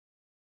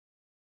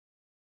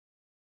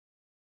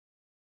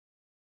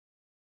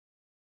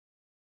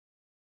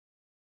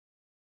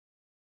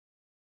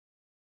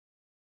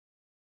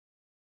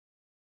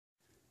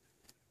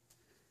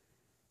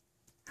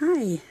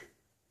Hi,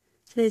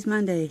 today's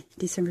Monday,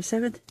 December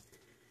 7th,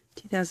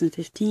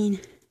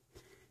 2015,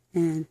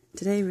 and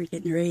today we're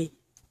getting ready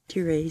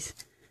to raise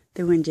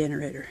the wind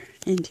generator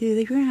into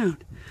the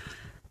ground.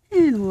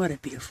 And what a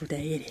beautiful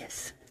day it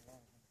is.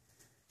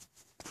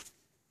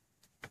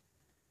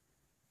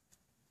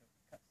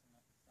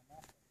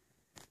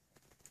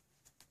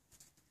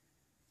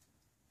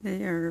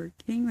 They are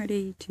getting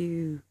ready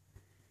to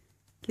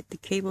get the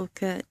cable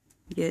cut,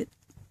 get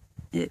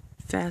it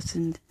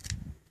fastened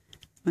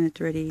when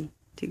it's ready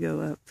to go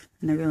up,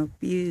 and they're going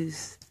to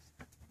use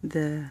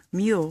the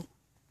mule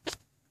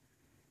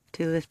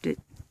to lift it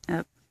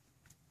up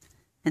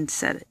and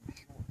set it.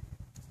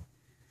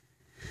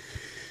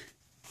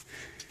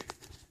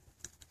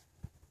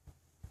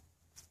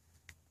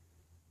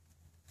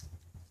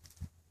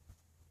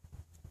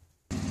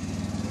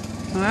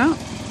 Well,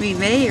 we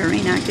may or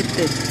may not get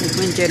the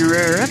wind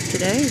generator up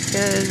today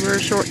because we're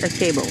short of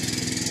cable.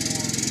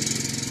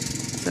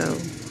 So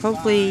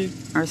hopefully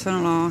our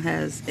son-in-law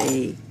has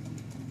a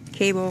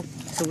cable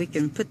so we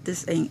can put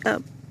this thing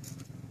up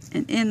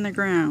and in the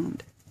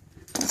ground.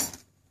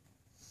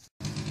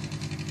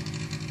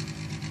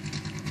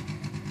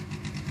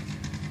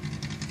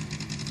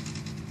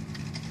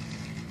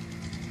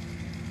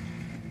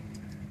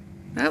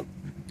 Well,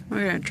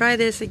 we're going to try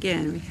this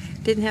again. We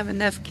didn't have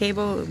enough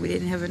cable, we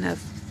didn't have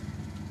enough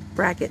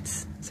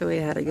brackets, so we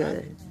had to go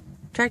to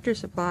Tractor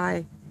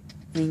Supply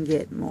and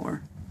get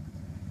more.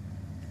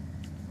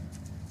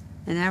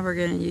 And now we're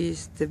going to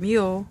use the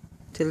mule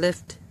to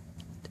lift,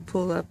 to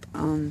pull up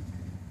on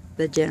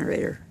the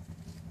generator,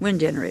 wind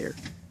generator.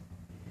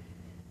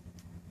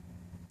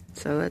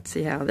 So let's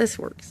see how this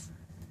works.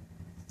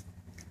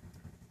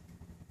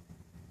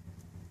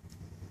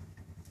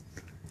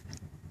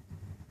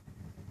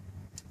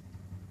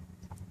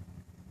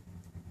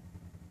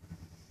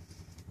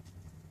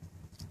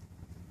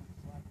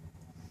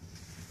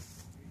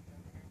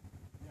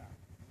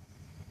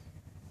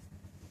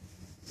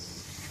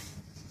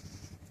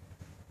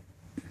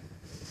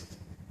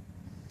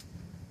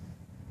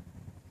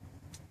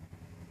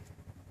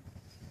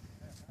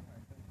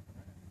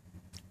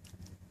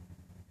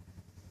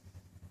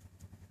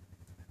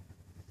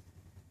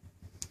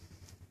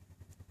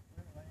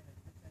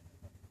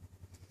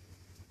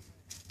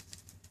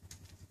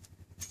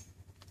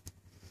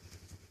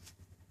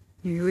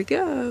 Here we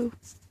go.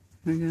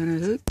 We're gonna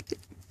hook it.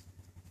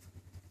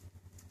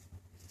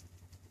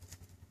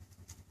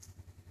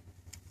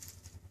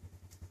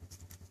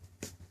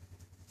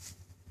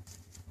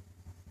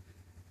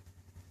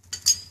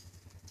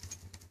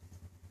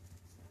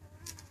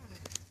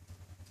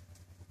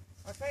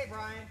 Okay,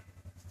 Brian.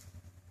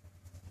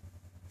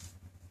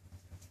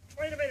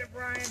 Wait a minute,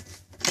 Brian.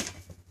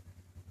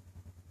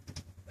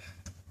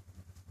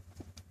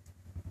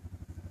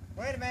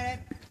 Wait a minute.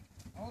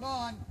 Hold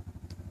on.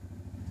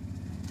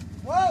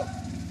 Whoa!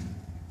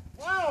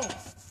 Whoa!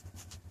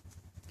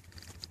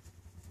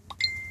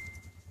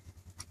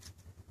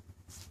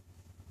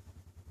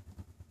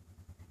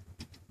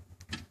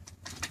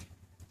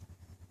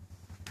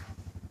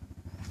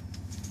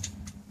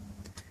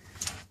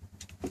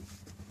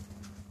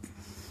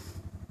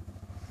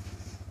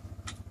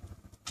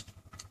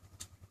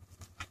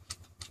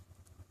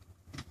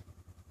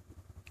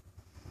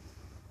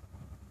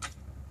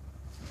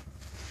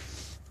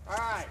 All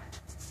right.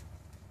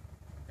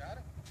 Got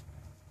it?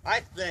 I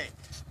think.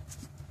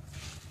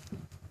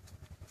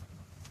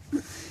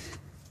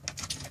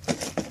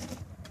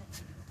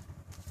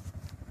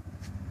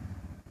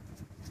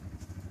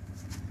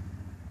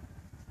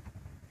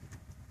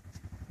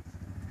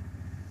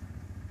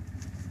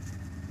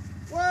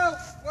 Whoa! Whoa!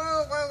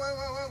 Whoa! Whoa!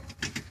 Whoa! Whoa!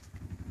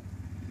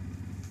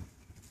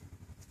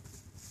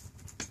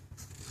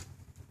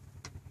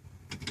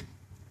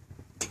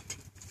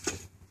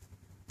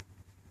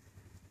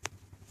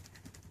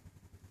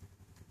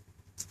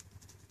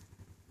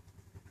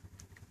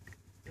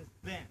 It's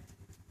bent.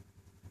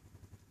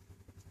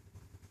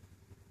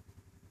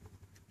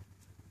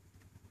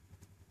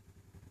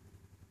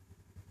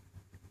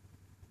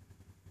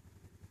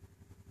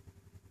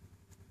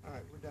 All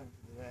right, we're done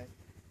for today.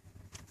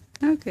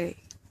 Okay.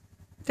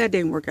 That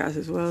didn't work out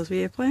as well as we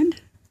had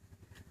planned.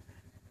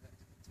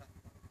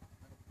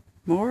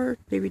 More,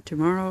 maybe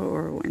tomorrow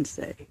or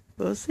Wednesday.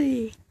 We'll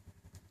see.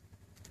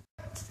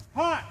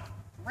 Hot!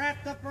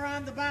 Wrapped up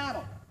around the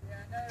bottom. Yeah,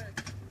 I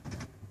noticed.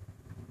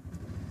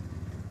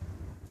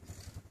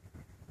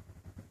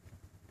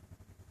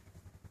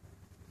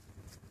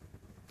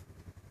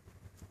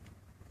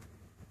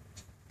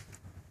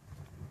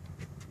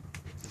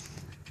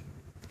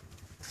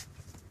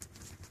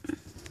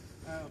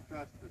 I don't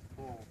trust this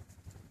pole.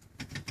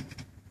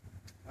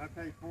 I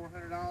paid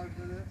 $400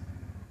 for this.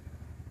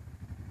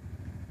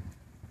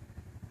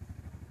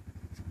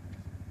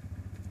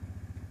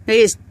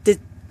 Hey, is the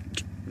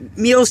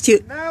mule's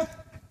too... Nope.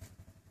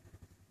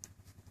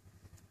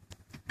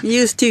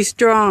 Mule's too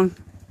strong.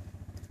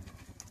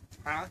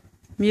 Huh?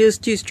 Mule's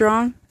too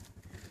strong?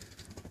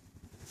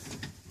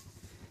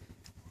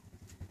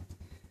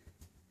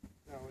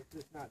 No, it's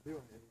just not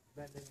doing it. It's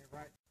bending it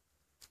right.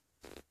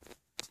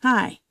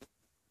 Hi.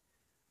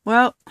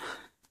 Well,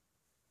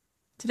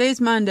 today's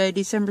Monday,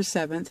 December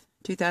 7th,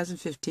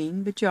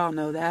 2015, but y'all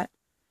know that.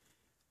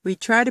 We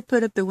tried to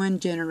put up the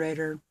wind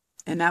generator,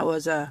 and that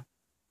was a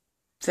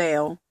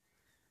fail.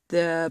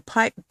 The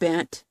pipe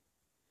bent,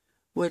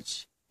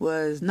 which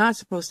was not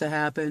supposed to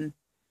happen.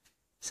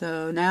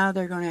 So now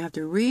they're going to have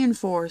to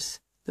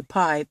reinforce the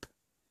pipe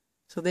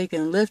so they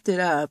can lift it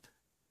up.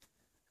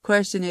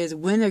 Question is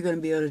when they're going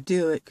to be able to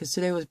do it, because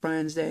today was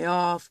Brian's day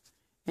off,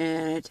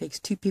 and it takes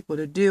 2 people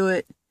to do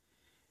it,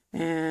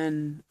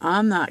 and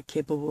I'm not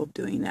capable of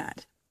doing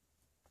that.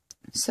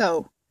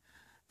 So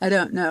I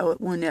don't know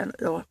when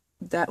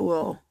that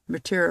will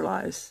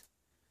materialize.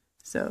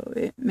 So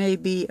it may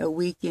be a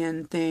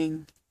weekend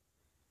thing.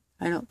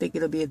 I don't think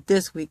it'll be a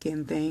this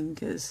weekend thing,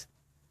 because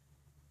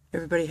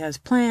everybody has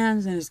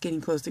plans and it's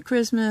getting close to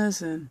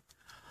Christmas and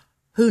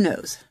who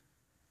knows.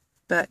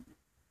 But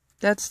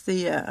that's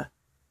the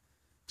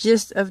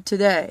gist of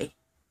today.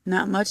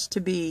 Not much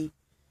to be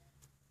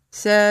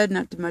said,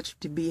 not much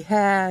to be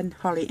had,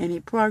 hardly any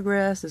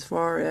progress as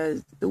far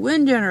as the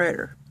wind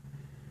generator.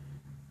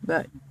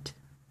 But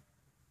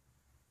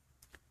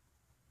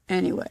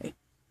anyway,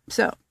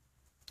 so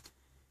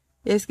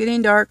it's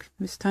getting dark.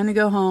 It's time to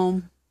go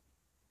home.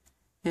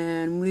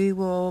 And we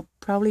will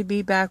probably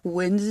be back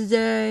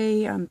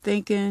Wednesday, I'm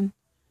thinking,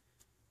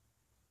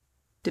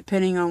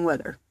 depending on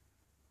weather.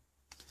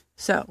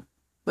 So,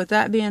 with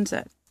that being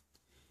said,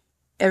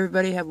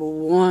 everybody have a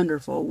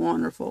wonderful,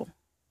 wonderful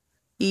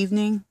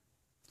evening.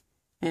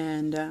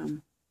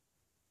 And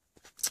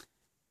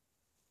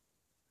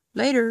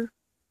later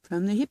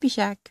from the hippie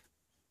shack.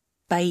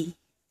 Bye.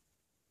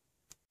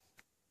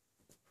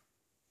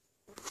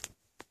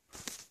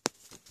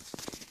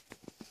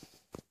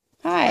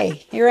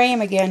 Hi, here I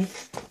am again.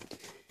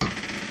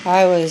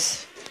 I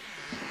was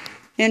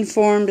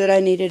informed that I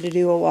needed to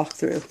do a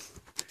walkthrough.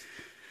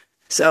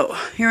 So,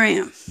 here I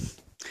am.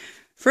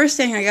 First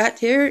thing I got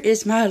here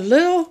is my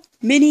little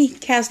mini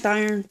cast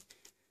iron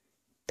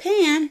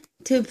pan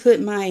to put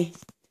my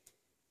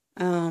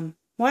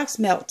wax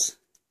melts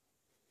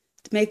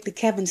to make the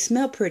cabin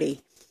smell pretty.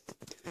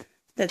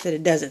 Not that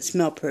it doesn't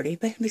smell pretty,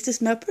 but it makes it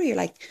smell pretty,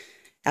 like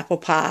apple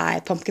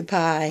pie, pumpkin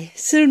pie,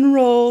 cinnamon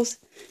rolls,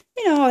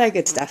 you know, all that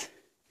good stuff.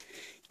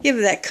 Give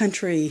it that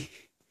country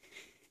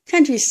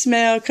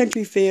smell,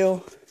 country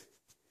feel.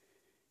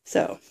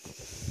 So,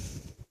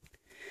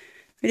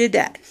 we did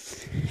that.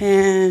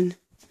 And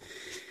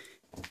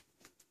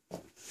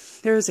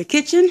there's a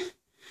kitchen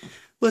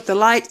with the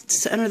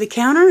lights under the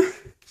counter.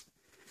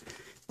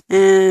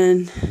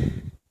 And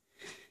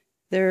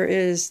there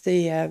is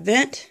the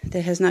vent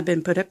that has not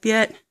been put up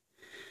yet.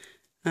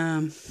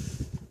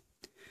 Those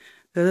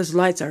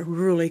lights are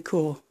really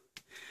cool.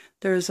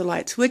 There's the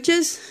light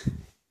switches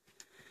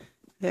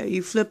that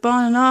you flip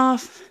on and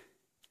off.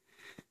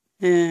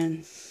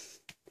 And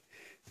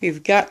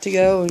we've got to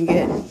go and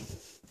get a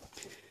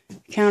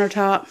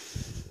countertop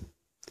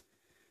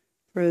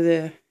for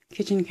the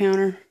kitchen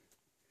counter.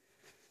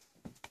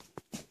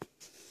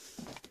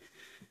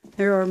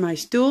 There are my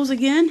stools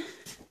again.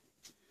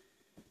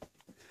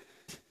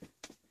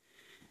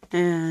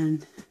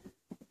 And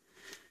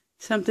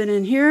something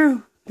in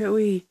here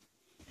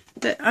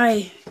that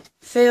I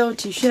failed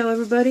to show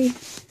everybody.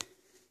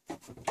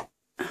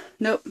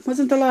 Nope,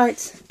 wasn't the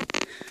lights.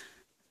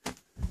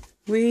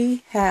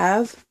 We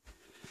have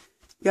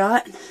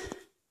got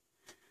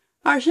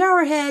our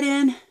shower head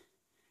in.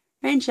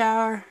 Rain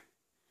shower.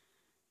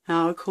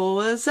 How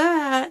cool is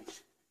that?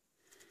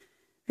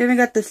 We haven't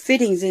got the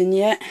fittings in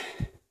yet.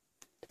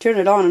 Turn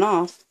it on and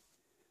off.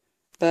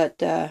 But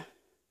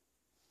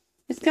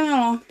it's coming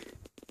along.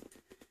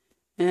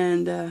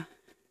 And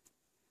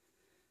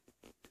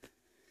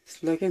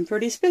it's looking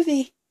pretty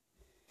spiffy.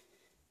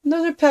 And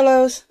those are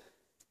pillows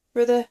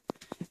for the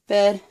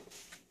bed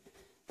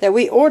that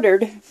we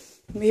ordered.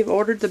 We've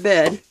ordered the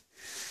bed.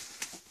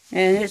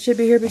 And it should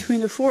be here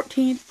between the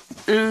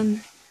 14th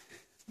and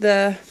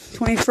the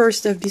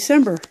 21st of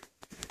December.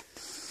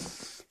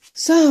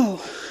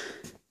 So,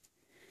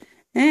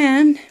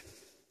 and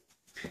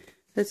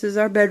this is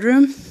our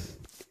bedroom.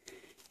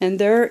 And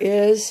there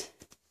is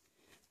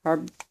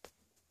our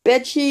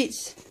bed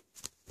sheets,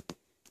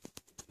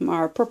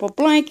 our purple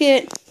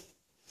blanket,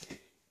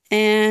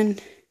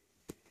 and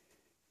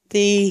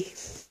the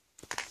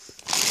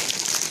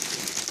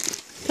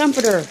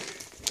comforter.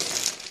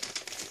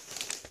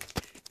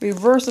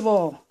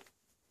 Reversible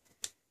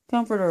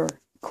comforter.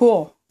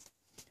 Cool.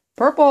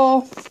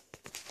 Purple.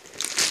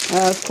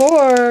 Of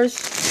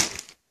course.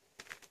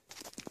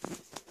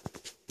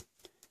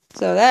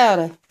 So that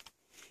ought to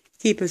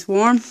keep us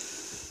warm.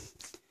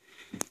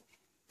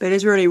 But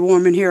it's really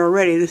warm in here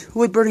already. The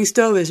wood burning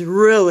stove is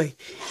really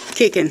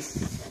kicking.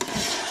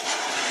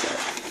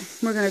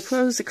 So we're going to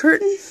close the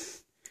curtain.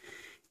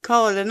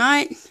 Call it a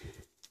night.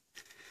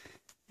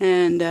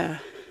 And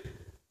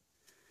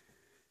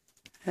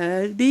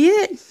that'd be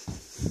it.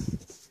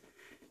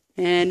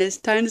 And it's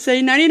time to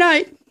say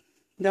nighty-night.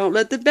 Don't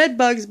let the bed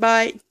bugs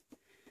bite.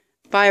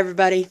 Bye,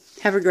 everybody.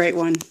 Have a great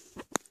one.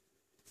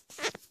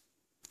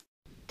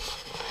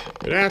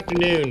 Good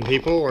afternoon,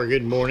 people, or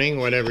good morning,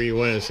 whatever you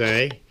want to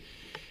say.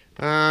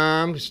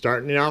 I'm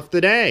starting off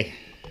the day.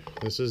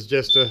 This is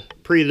just a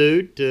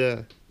prelude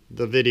to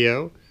the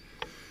video.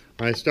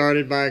 I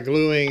started by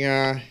gluing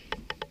the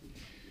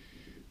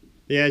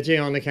edging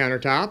on the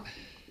countertop.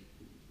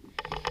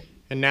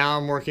 And now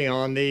I'm working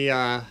on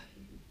the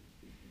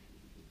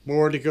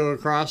board to go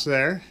across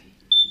there.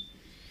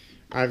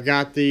 I've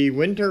got the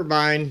wind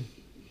turbine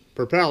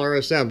propeller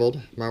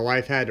assembled. My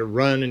wife had to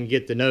run and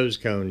get the nose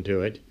cone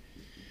to it.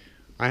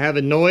 I have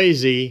a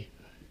noisy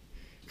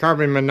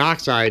carbon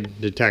monoxide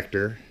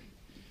detector.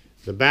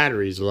 The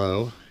battery's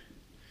low.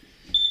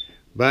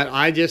 But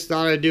I just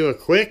thought I'd do a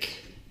quick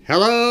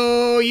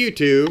hello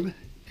YouTube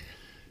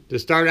to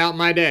start out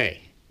my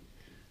day.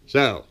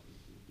 So,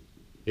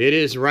 it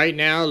is right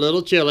now a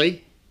little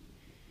chilly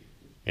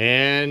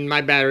and my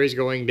battery's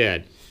going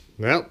dead.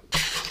 Well,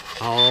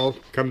 I'll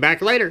come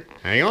back later.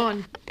 Hang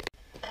on.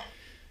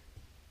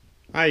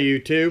 Hi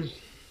YouTube.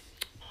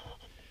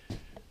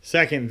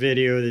 Second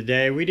video of the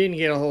day. We didn't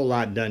get a whole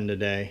lot done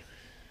today.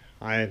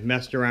 I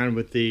messed around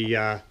with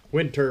the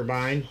wind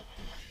turbine,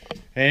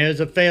 and it was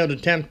a failed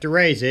attempt to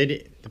raise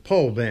it. The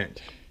pole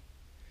bent.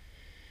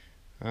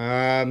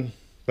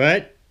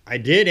 But I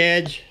did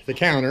edge the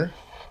counter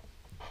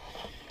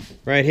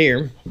right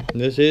here.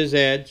 This is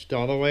edged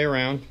all the way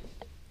around.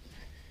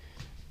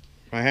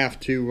 I have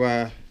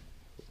to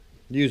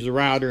use the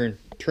router and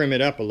trim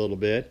it up a little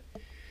bit.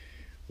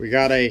 We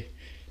got a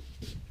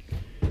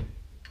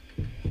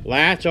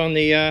latch on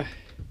the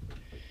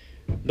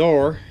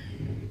door.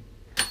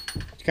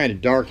 It's kind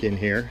of dark in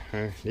here.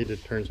 I need to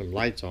turn some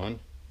lights on.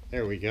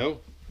 There we go.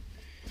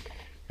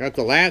 Got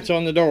the latch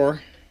on the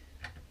door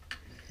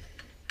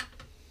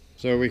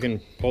so we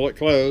can pull it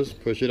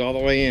closed, push it all the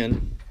way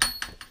in.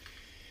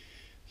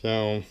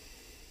 So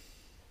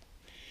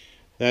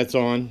that's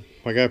on.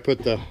 I gotta put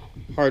the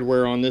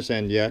hardware on this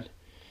end yet.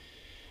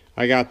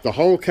 I got the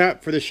hole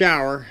cut for the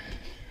shower.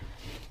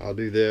 I'll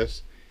do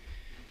this.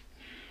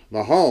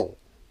 The hole.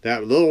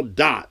 That little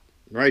dot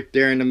right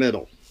there in the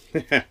middle.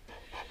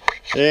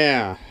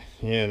 yeah,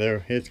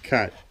 there, it's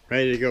cut,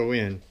 ready to go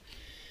in.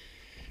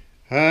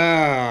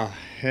 And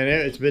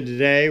it's been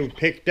today. We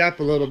picked up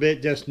a little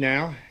bit just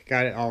now,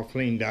 got it all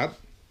cleaned up.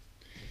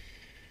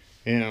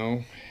 You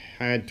know,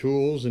 I had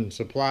tools and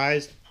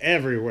supplies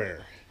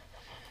everywhere.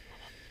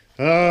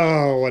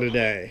 Oh, what a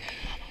day.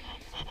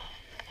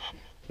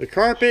 The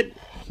carpet,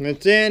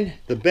 it's in,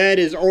 the bed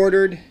is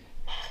ordered.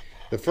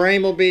 The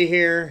frame will be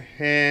here,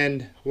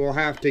 and we'll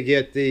have to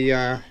get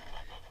the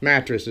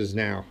mattresses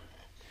now.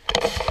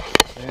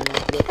 And we'll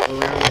flip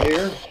around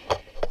here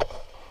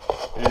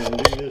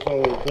and do this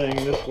whole thing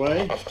this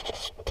way.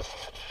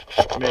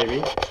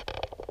 Maybe.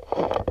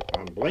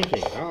 I'm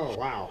blinking. Oh,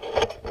 wow.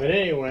 But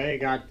anyway,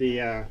 got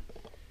the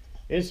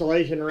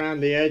insulation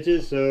around the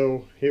edges,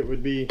 so it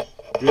would be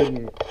good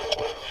and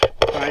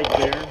tight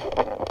there.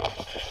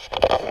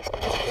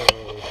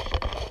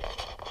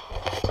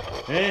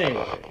 So,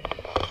 anyway.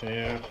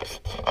 Yeah,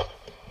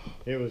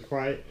 it's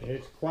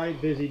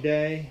quite busy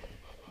day.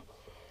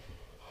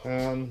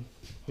 You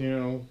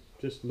know,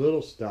 just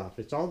little stuff.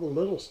 It's all the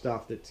little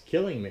stuff that's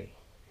killing me.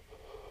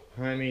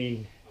 I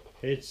mean,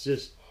 it's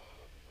just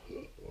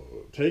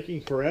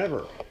taking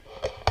forever.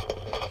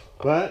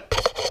 But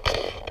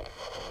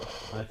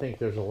I think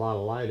there's a lot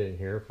of light in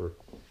here for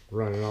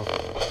running off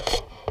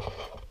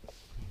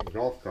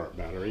golf cart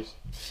batteries.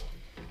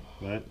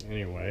 But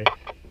anyway.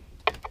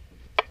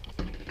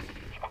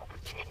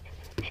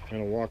 I'm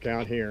gonna walk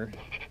out here,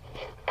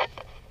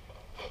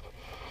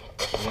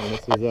 and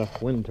this is a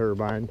wind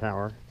turbine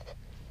tower.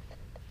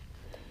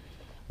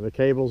 The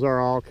cables are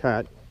all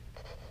cut.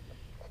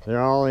 They're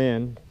all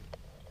in.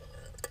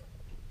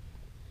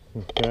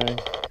 Okay.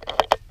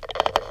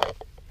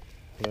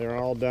 They're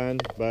all done,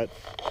 but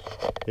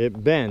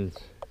it bends.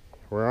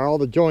 Where all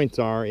the joints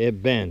are,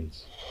 it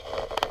bends.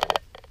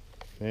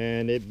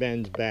 And it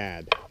bends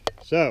bad.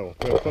 So,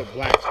 we'll put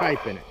black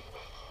pipe in it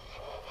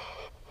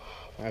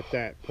at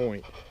that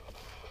point.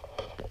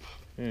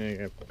 And I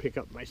gotta pick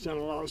up my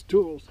son-in-law's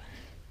tools.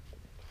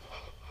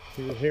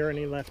 He was here and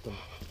he left them.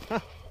 Huh.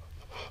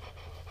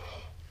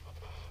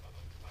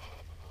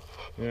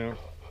 Yeah,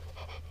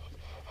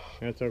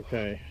 that's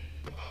okay.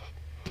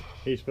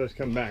 He's supposed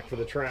to come back for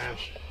the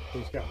trash.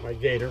 He's got my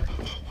gator.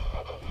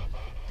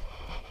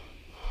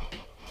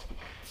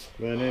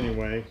 But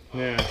anyway,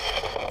 yeah.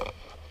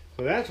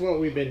 So that's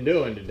what we've been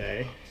doing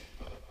today.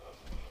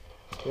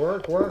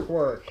 Work, work,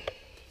 work.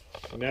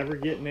 Never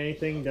getting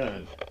anything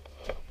done.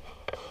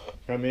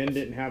 Come in,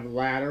 didn't have a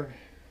ladder.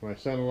 My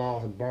son-in-law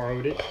had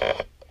borrowed it.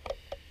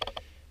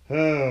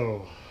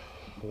 Oh,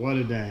 what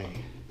a day.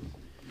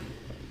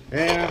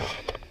 Yeah,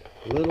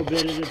 a little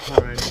bit at a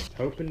time.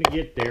 Hoping to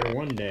get there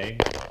one day.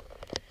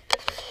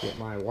 Get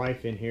my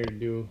wife in here to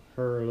do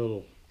her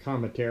little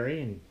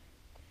commentary, and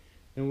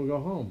then we'll go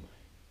home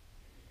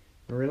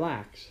and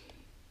relax.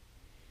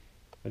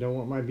 I don't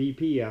want my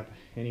BP up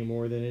any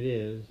more than it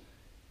is.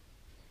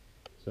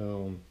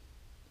 So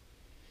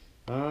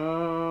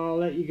I'll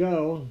let you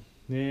go.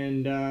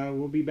 And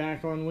we'll be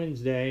back on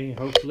Wednesday,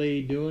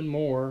 hopefully doing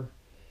more.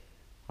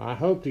 I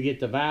hope to get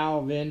the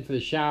valve in for the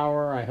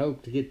shower. I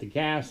hope to get the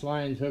gas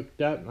lines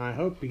hooked up. And I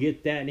hope to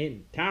get that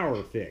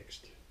tower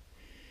fixed.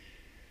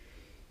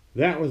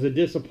 That was a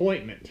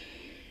disappointment.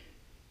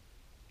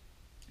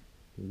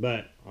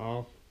 But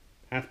I'll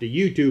have to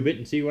YouTube it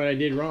and see what I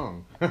did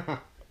wrong.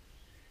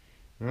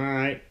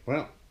 Alright,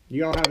 well,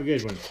 you all have a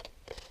good one.